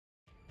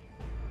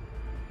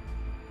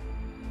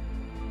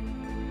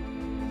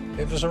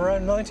It was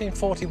around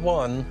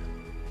 1941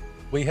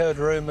 we heard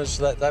rumors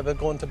that they were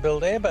going to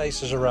build air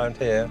bases around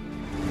here.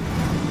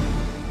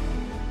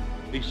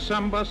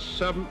 December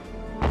 7th,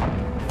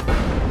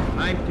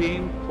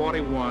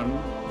 1941,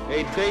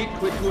 a date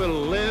which will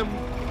live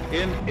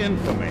in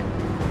infamy.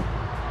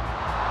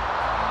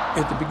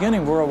 At the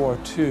beginning of World War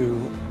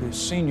II, the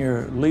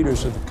senior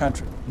leaders of the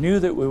country knew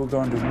that we were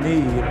going to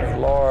need a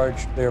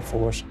large air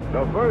force.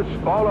 The first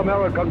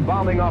all-American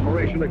bombing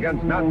operation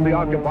against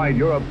Nazi-occupied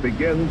Europe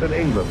begins in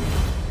England.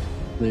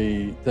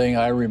 The thing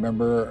I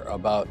remember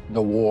about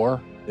the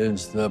war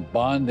is the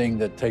bonding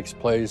that takes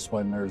place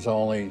when there's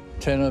only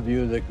 10 of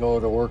you that go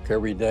to work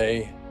every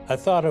day. I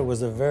thought it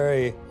was a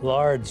very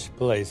large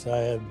place. I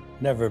had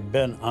never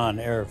been on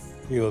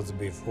airfields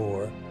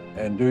before.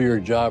 And do your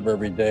job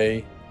every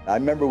day. I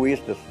remember we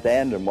used to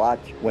stand and watch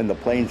when the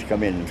planes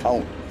come in and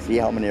count, see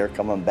how many are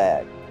coming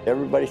back.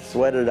 Everybody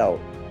sweated out.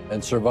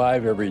 And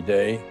survive every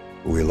day.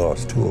 We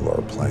lost 2 of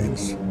our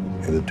planes,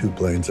 and the 2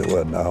 planes that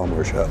went down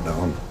were shot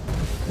down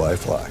by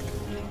flak.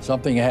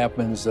 Something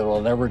happens that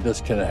will never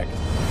disconnect.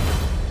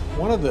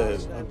 One of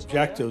the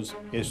objectives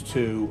is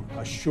to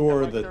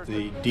assure that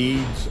the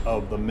deeds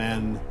of the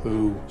men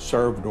who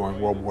served during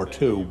World War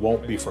II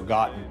won't be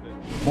forgotten.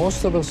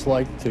 Most of us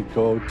like to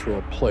go to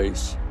a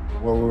place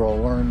where we will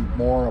learn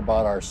more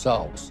about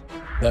ourselves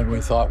than we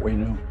thought we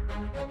knew.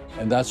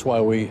 And that's why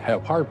we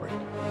have Hardwick.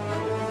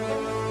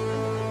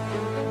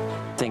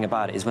 The thing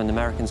about it is when the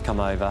Americans come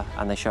over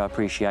and they show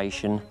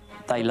appreciation,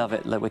 they love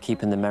it that we're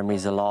keeping the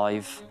memories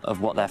alive of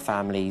what their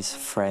families,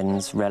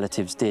 friends,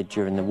 relatives did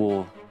during the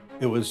war.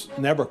 It was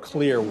never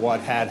clear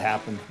what had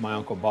happened to my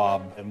Uncle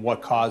Bob and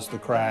what caused the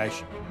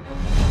crash.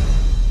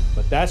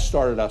 But that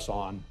started us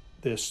on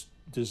this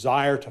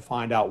desire to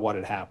find out what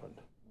had happened.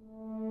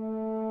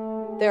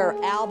 There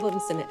are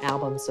albums and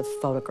albums of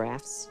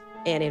photographs,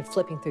 and in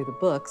flipping through the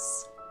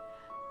books,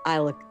 I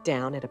look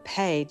down at a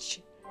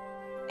page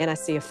and I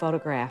see a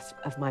photograph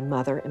of my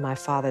mother and my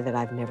father that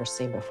I've never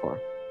seen before.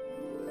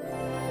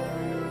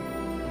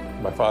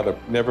 My father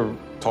never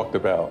talked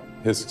about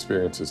his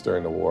experiences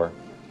during the war.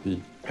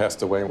 He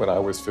passed away when I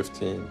was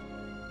 15.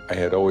 I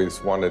had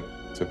always wanted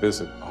to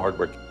visit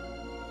Hardwick,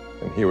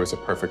 and here was a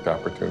perfect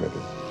opportunity.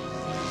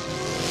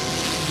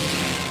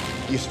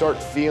 You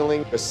start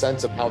feeling a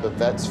sense of how the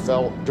vets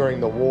felt during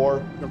the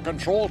war. The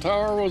control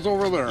tower was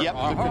over there. Yep,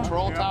 the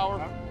control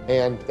tower.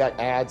 And that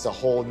adds a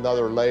whole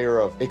nother layer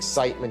of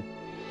excitement.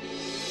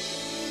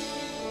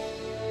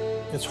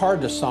 It's hard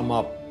to sum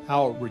up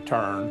how a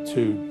return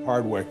to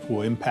Hardwick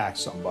will impact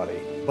somebody,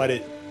 but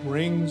it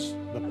brings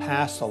the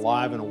past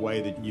alive in a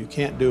way that you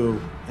can't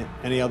do in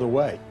any other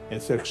way.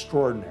 It's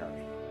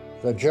extraordinary.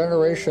 The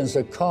generations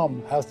that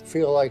come have to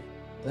feel like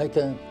they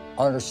can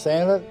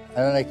understand it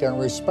and they can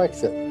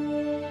respect it.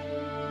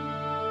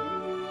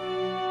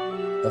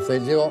 If they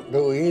don't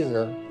do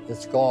either,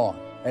 it's gone.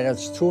 And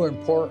it's too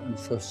important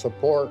to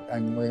support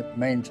and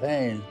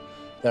maintain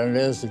than it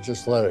is to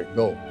just let it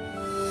go.